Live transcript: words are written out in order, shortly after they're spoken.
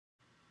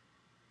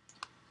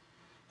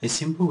A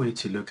simple way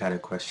to look at a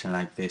question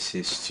like this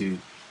is to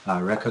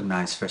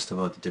recognize, first of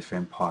all, the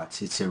different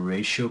parts. It's a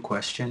ratio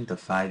question, the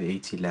 5,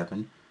 8,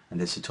 11, and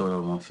there's a total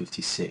of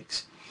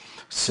 156.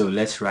 So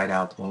let's write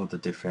out all the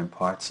different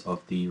parts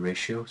of the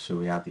ratio. So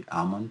we have the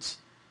almonds,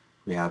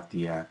 we have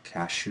the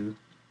cashew,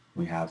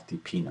 we have the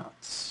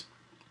peanuts.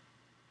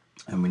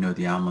 And we know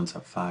the almonds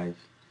are 5,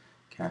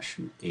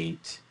 cashew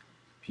 8,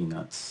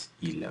 peanuts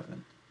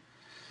 11.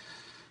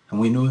 And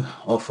we know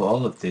for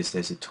all of this,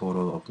 there's a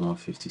total of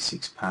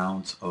 156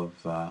 pounds of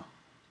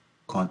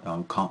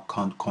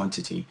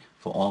quantity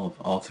for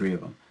all three of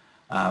them.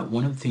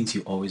 One of the things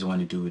you always want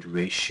to do with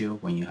ratio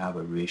when you have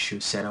a ratio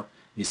setup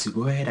is to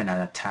go ahead and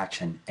attach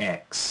an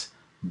X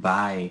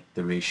by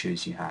the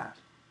ratios you have.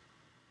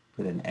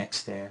 Put an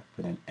X there,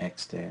 put an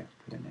X there,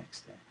 put an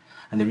X there.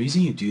 And the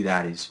reason you do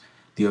that is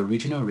the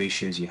original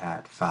ratios you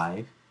had,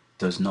 5,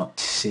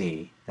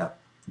 doesn't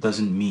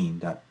mean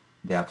that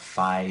there are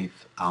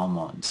 5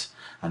 almonds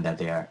and that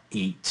there are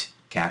 8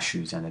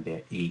 cashews and that there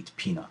are 8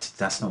 peanuts.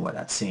 That's not what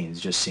that's saying. It's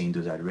just saying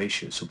those are the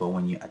ratios. So, but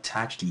when you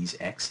attach these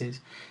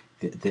X's,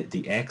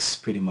 the X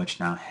pretty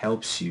much now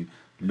helps you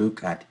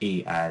look at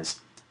A as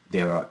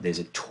there's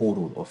a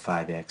total of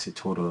 5X, a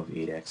total of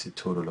 8X, a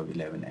total of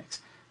 11X.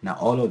 Now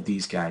all of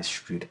these guys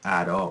should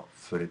add up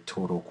for the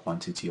total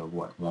quantity of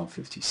what?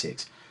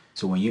 156.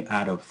 So when you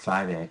add up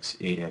 5X,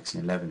 8X,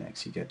 and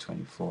 11X, you get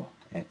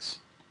 24X.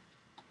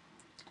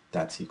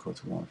 That's equal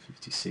to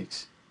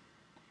 156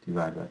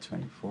 divided by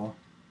 24,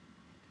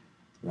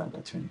 divided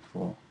by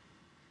 24,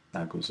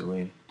 that goes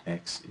away,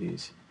 X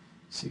is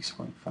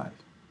 6.5.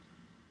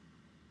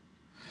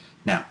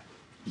 Now,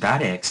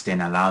 that X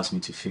then allows me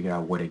to figure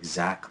out what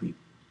exactly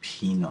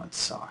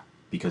peanuts are,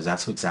 because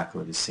that's exactly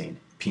what it's saying,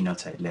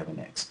 peanuts are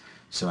 11X.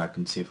 So I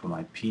can say for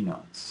my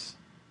peanuts,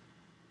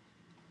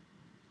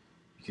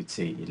 you could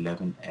say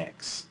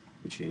 11X,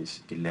 which is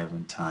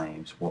 11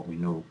 times what we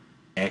know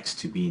X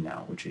to be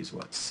now, which is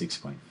what,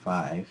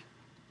 6.5,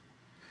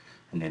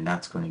 and then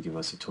that's going to give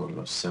us a total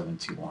of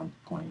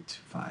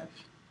 71.5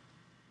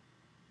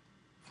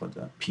 for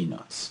the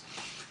peanuts.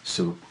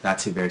 So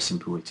that's a very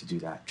simple way to do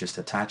that. Just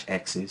attach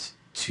X's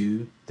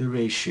to the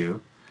ratio,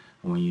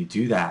 and when you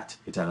do that,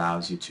 it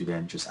allows you to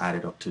then just add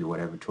it up to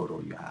whatever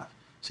total you have.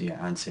 So your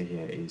answer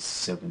here is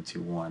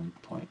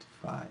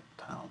 71.5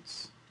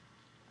 pounds.